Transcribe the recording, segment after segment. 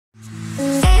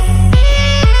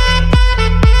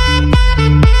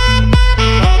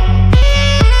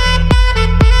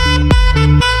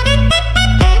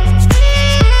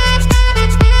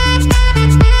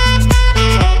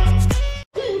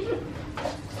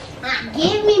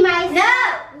Give me my No!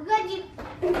 Because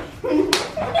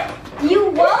you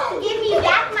won't give me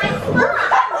back my spot.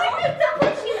 I'm going to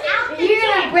put you out the You're chair.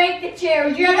 gonna break the chair.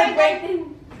 You're gonna break the...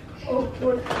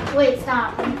 Wait,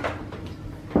 stop.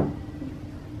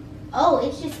 Oh,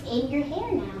 it's just in your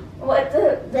hair now. What,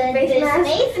 the face mask?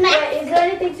 Face mask. Wait, is there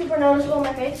anything super noticeable on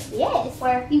my face? Yes.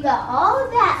 Where? You got all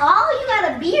of that. Oh, you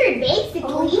got a beard,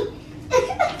 basically.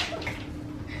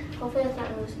 Hopefully that's not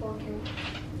noticeable on camera.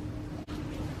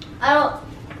 I don't...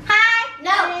 Hi.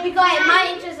 No, be quiet.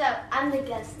 My intro's up. I'm the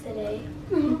guest today.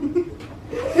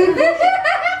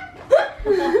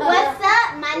 What's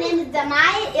up? My name is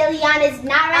Damaya. Ileana's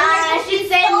not right I here. should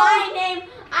say my name.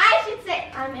 I should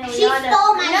say I'm Ileana. She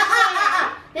stole my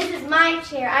chair. This is my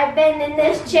chair. I've been in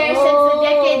this chair since the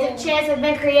decades of chance have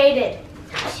been created.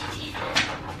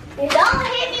 Don't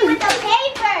hit me with the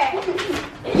paper.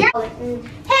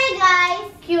 Hey guys.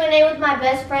 Q&A with my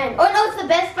best friend. Oh no, it's the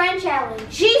best friend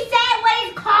challenge. She said what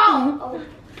it's called.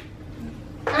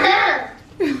 Oh.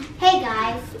 Hey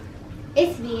guys.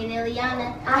 It's me and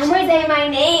Ileana. I should say my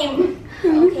name.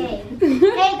 Okay.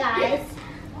 Hey guys.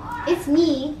 It's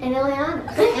me And Ileana.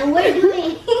 and we're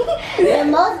doing the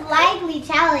most likely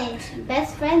challenge,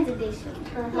 best friends edition.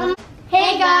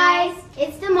 Hey guys,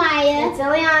 it's Damaya. It's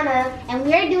Ileana. And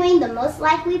we're doing the most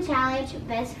likely challenge,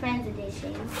 best friends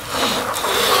edition.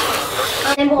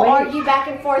 And we'll argue back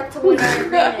and forth to win our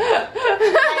agreement.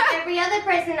 Like every other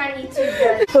person on YouTube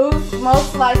does. Who's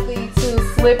most likely to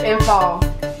slip and fall?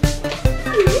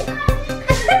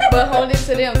 But hold it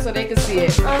to them so they can see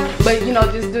it. But you know,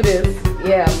 just do this.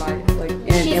 Yeah, like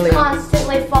and She's Elliot.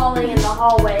 constantly falling in the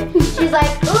hallway. She's like,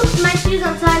 oops, my shoe's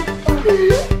untied.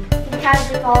 And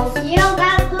casually falls. You don't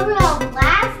gotta put me on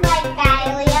blast like that,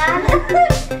 Ileana.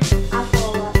 I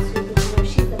fall a lot too, but you know,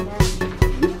 she's the best.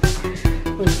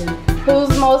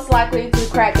 Who's most likely to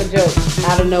crack a joke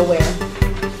out of nowhere?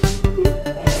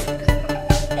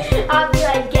 I'll be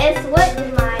like, guess what,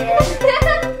 Maya?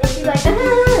 And she's like,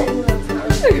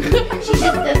 she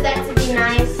just does that to be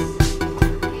nice.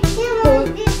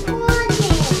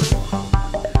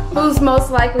 Who's most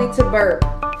likely to burp?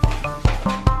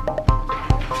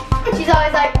 She's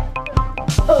always like,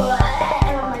 "Ugh,"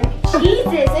 and I'm like,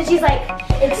 Jesus. And she's like,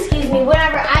 excuse me,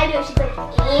 whatever I do, she's like,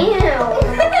 ew.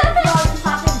 And I'm like, you're all just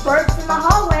popping burps in the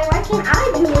hallway. Why can't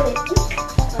I do it?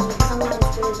 I'm not as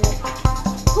good as it.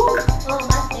 Oh,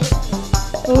 my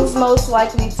face. Who's most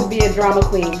likely to be a drama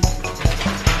queen?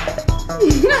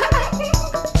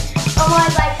 I'm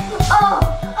always like, oh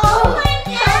my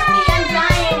God, I'm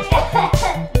dying.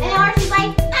 And Archie's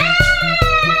like, ah!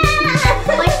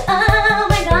 I'm like, oh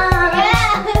my God.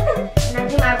 And I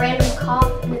do my random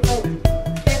cough with like,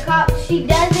 her cough. She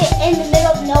does it in the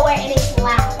middle of nowhere and it's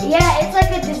loud. Yeah, it's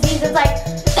like a disease. It's like,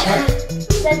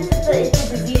 it's a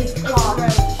disease cough. And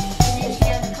then she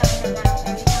doesn't cover her mouth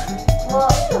every time.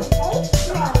 Well,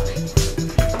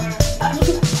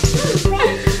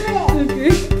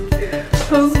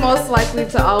 Who's most likely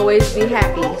to always be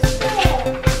happy?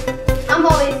 I'm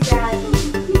always sad.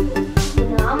 You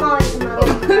know, I'm always in my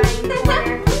little crying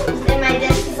corner. And my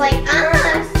desk is like,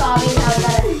 sobbing how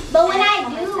bad. But when I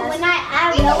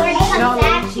out of nowhere become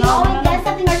sad, she always does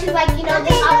something where she's like, you know,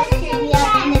 this always cheers me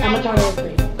up and then I get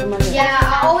happy. Yeah,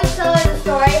 I always tell her the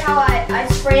story how I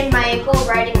sprained my ankle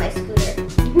riding my scooter.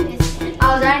 I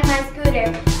was riding my scooter,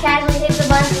 casually hit the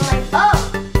button, and I'm like, oh!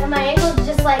 And my ankle's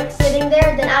just like sitting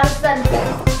there, then all of a sudden,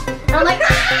 and I'm like,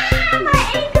 my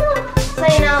ankle! So,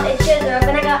 you know, it cheers her up,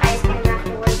 and I got ice cream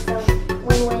afterwards, so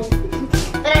win-win.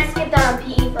 Then I skipped out on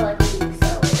PE for like a week, so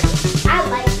I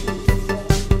like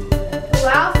Ooh, I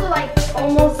also like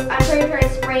almost, I'm pretty sure I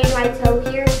sprained my toe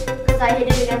here, because I hit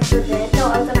it against the bed. No,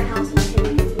 I was at my house and I hit it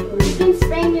against the bed. you can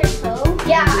sprain your toe.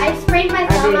 Yeah, I sprained my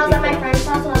thumb. I was at my friend's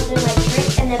house and I was doing my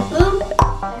trick, and then boom,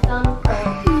 my thumb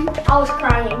broke. I was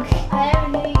crying. I never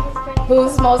knew you could sprain.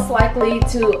 Who's most likely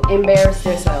to embarrass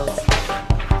themselves?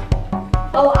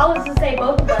 Oh, I was to say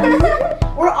both of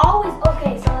us. We're always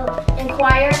okay. So in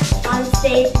choir, on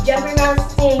stage, jumping around,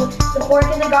 singing, the fork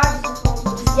in the garbage,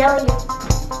 just yelling.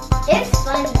 It's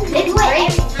fun. It's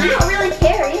great. You don't really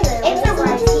care either. It's a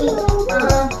routine.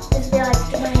 Just be like,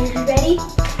 you ready?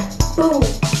 Boom.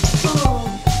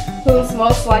 Who's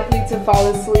most likely to fall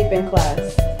asleep in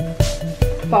class?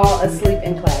 Fall asleep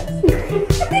in class.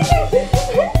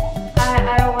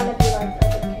 I don't want to be like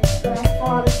that, but I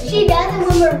fall asleep. She does it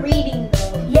when we're reading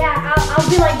though. Yeah, I'll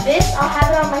be like this. I'll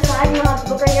have it on my side, and I'll have the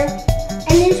book right here.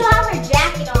 And then she'll have her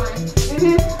jacket on.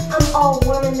 I'm all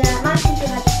warm in that. My teacher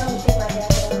had to come take my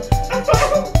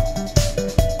jacket off.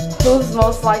 Who's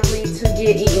most likely to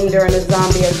get eaten during a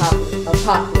zombie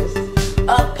apocalypse?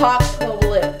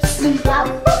 Apocalypse.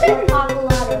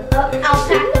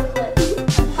 Alpaca clip.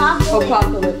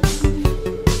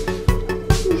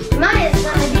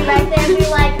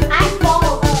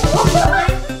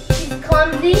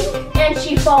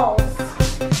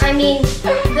 mean,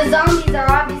 the zombies are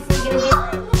obviously gonna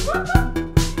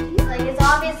be like, it's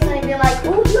obviously gonna be like,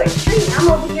 oh, you're a tree. I'm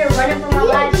over here running for my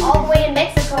life all the way in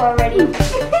Mexico already.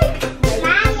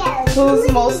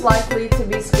 Who's most likely to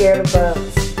be scared of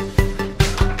bugs?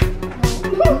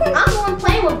 I'm the one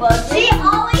playing with bugs. She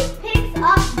always picks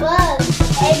up bugs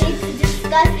and it's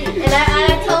disgusting. And I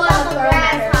told her to throw them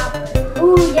at her.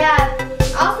 Ooh, yeah.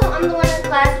 Also, I'm the one in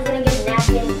class who's gonna get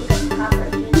nappy and pick up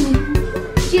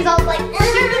cockroaches. She's all like, She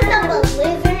picked up a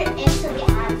lizard and took it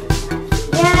out of the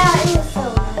class. yeah, it was so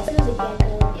nice. It was a gecko.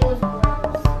 It was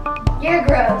gross. You're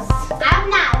gross. I'm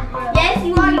not gross. Yes,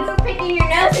 you are. You were picking your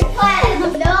nose in class.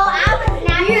 No, I was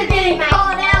not. You're getting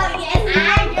called out. Yes, I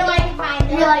feel like my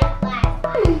nose. You're like,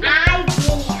 I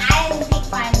didn't pick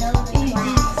my nose in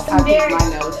class. I picked my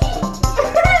nose.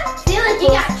 feel like you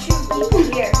got true people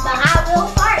here. But I will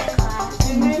fart in class.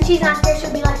 She's not scared.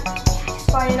 She'll be like, yeah, I just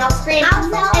farted, and I'll scream. I'll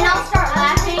tell And I'll start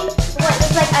laughing.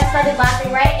 It's like I started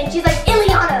laughing, right? And she's like,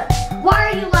 Ileana, why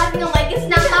are you laughing? I'm like, it's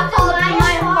not my fault. I'm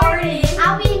farting.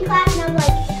 I'll be in class and I'm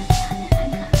like,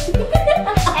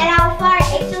 and I'll fart and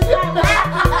she'll start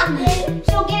laughing and then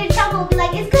she'll get in trouble and be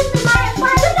like, it's because of my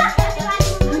fart.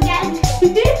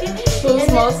 Who's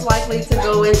most likely to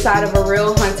go inside of a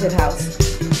real haunted house?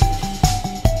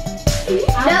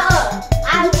 No,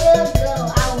 I will go.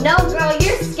 no, girl,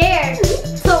 you're scared.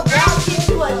 So now get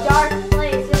to a dark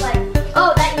place. You're like,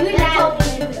 oh, that you just told me.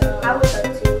 I would go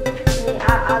too. I mean,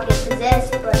 I'll get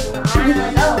possessed, but you know, I'm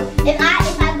like, oh, If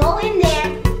I go in there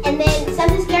and then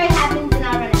something scary happens, then I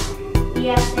run out.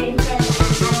 yeah, same.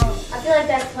 Because I feel like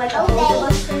that's like a Okay. both of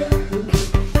us thing.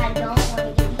 I don't want to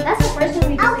get That's the first thing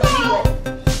we can Okay. with.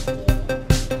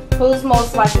 Who's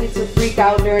most likely to freak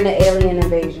out during an alien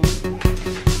invasion?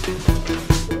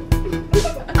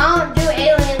 I don't do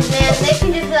aliens, man. They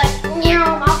can just be like,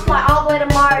 I'll fly all the way to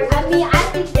Mars. I mean, I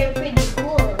think they're pretty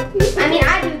cool. I mean,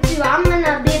 I do too. I'm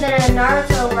gonna be the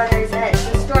Naruto runners at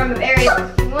the Storm of Area 1.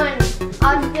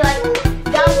 I'll just be like,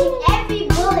 Dodging every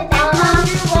bullet that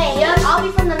comes your way. yep, I'll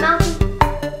be from the mountain.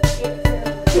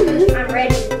 I'm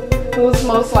ready. Who's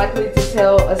most likely to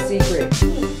tell a secret? Me,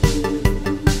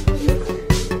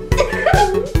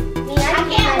 I can't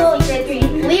keep my hold secrets.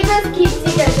 Libras keep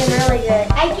secrets and really good.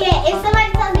 I can't. If somebody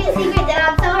tells me a secret, then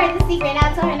I'll tell her the secret and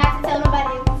I'll tell her not to tell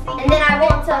nobody the secret. And then I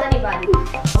won't tell anybody.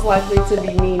 Most likely to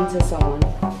be mean to someone?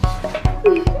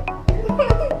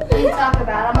 What you talk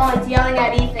about? I'm always yelling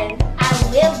at Ethan. I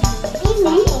will be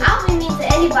mean. I'll be mean to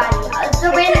anybody. The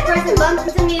random person bumps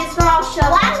into me, it's all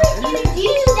shove. Why would you do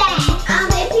that?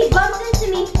 If he bumps into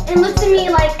me and looks at me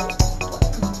like,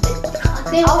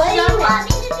 Then I'll what do you shove want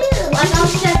me to do? like I'll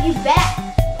shove you back.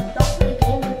 Don't play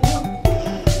games with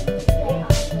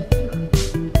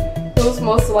me. Who's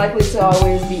most likely to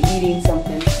always be eating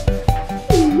something?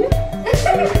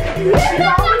 She's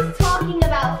always talking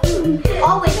about food.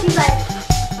 Always, she's like,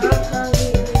 I'm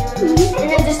hungry. And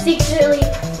then just secretly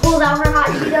pulls out her hot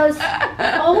Cheetos.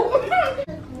 Oh.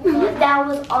 That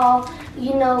was all.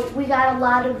 You know, we got a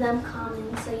lot of them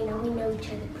common, so you know, we know each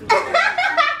other pretty well.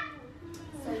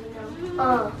 So you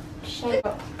know, shame.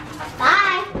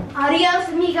 Bye. Adios,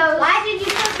 amigos. Why did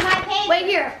you put my paper? Wait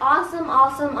here. Awesome,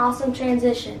 awesome, awesome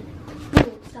transition.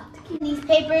 Stop the These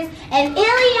papers and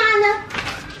Ileana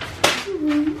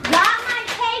got my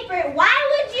paper. Why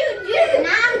would you do that?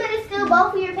 Now I'm gonna steal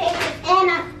both of your papers and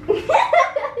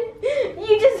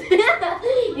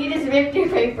You just ripped your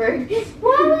paper.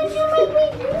 why would you make me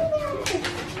do that?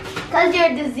 Because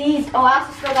you're diseased. Oh, I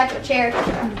also still got your chair.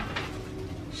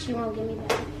 She won't give me that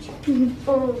chair.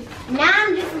 Now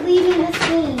I'm just leaving the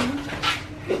scene.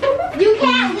 You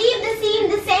can't leave the scene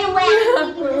the same way I'm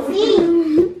leaving the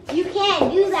scene. You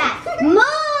can't do that.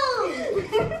 Move!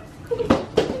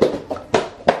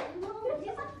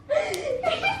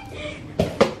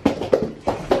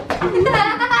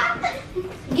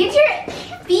 Get your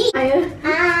feet. And I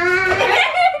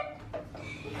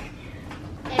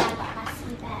got my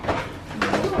seat back.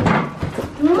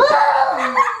 Move!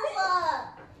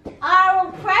 I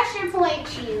will pressure point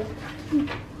you.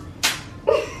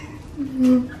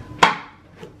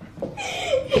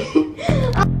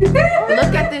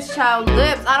 Look at this child's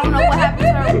lips. I don't know what happened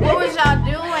to her. What was y'all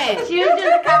doing? She was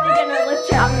just probably gonna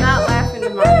lift your I'm not laughing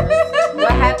at my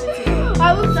What happened to you?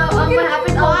 I was so what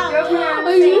happened? Oh, girlfriend, I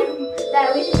was saying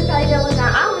that we should tell you look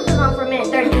down. I only took on for a minute,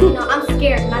 30 because you know I'm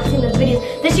scared and I've seen those videos.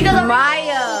 Then she goes,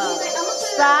 Maya,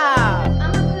 stop.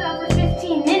 I'm gonna put it on for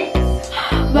 15 minutes.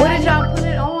 What did y'all put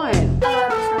it on?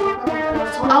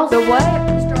 The what?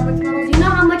 Starbucks models. You know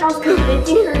how much I was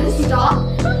convincing her to stop?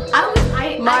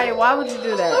 Maya, why would you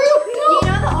do that? You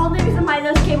know the only reason my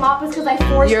nose came off is because I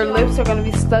forced Your it. lips are gonna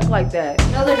be stuck like that.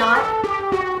 No, they're not.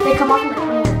 They come off in like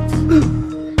 20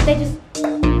 minutes. They just.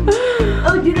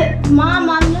 Oh, do that. Mom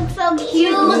looks so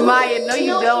cute. Maya, no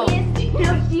you don't.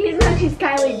 She is not. She's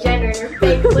Kylie Jenner in her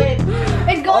fake lips.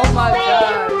 It's going Oh my away.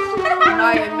 gosh.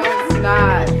 Maya, no it's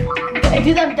not.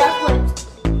 Do them duck lips.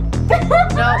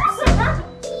 No.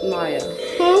 Maya,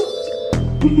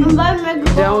 I'm about to make it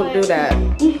go don't away. do that.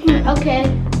 Okay.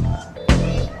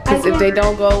 Because if they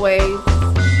don't go away,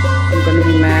 I'm gonna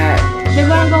be mad. They're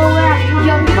gonna go away.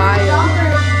 Maya.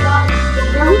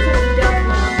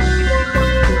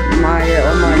 Maya,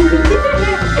 oh my goodness.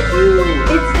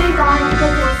 It stays on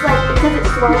because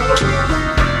it's swelling.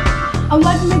 I'm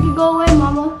about to make it go away,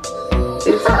 Mama.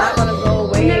 It's not gonna go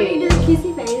And then you away. do the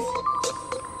kissy face.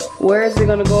 Where is it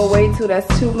gonna go away to? That's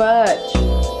too much.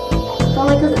 It's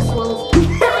only because it swells.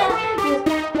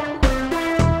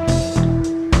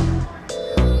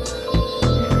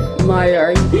 Maya,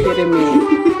 are you kidding me?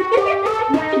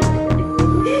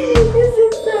 This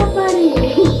is so funny.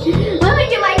 Let me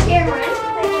get my camera.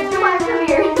 Come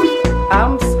here.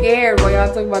 I'm scared while y'all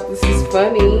talking about this is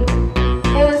funny.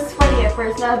 It was funny at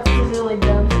first. Now it's really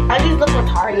dumb. I just look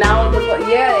retarded. Now it looks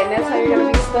like, yeah, and that's how you're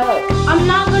gonna be stuck. I'm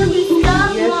not gonna be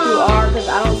stuck, Yes, Mom. you are, because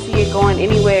I don't see it going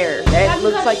anywhere. That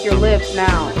looks like your lips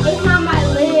now. It's not my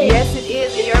lid. Yes, it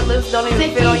is, and your lips don't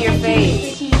even fit on your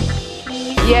face.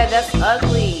 Yeah, that's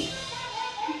ugly.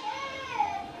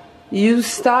 You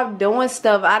stop doing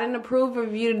stuff. I didn't approve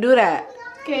of you to do that.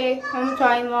 Okay, I'm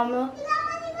trying, Mama.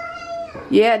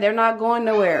 Yeah, they're not going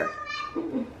nowhere.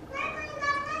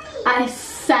 I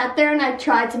sat there and I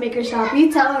tried to make her stop.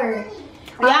 You tell her.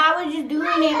 Yeah, I was just doing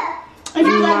it. And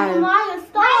she's like, Maya,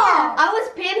 stop. I was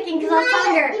panicking because I was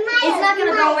telling her it's not going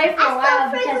to go away for a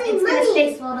while because it's going to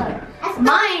stay swelled up.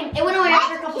 Mine, it went away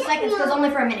after a couple seconds because only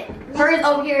for a minute. Hers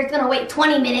over here is going to wait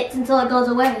 20 minutes until it goes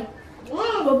away.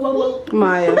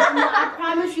 Maya, I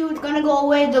promise you it's gonna go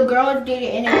away. The girls did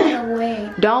it and it went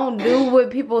away. don't do what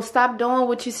people, stop doing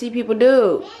what you see people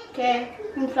do. Okay,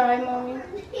 I'm sorry, Mommy.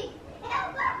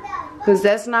 Because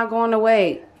that's not going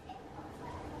away.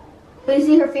 But you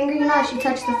see her finger, you know how she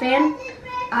touched the fan?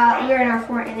 We were in our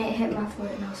fort and it hit my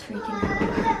foot and I was freaking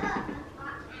out.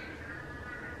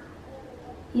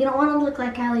 You don't want to look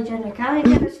like Kylie Jenner. Kylie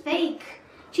Jenner's fake.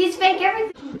 She's fake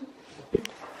everything.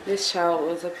 This child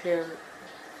was up here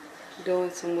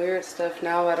doing some weird stuff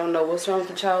now. I don't know what's wrong with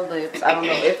the child's lips. I don't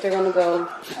know if they're going to go.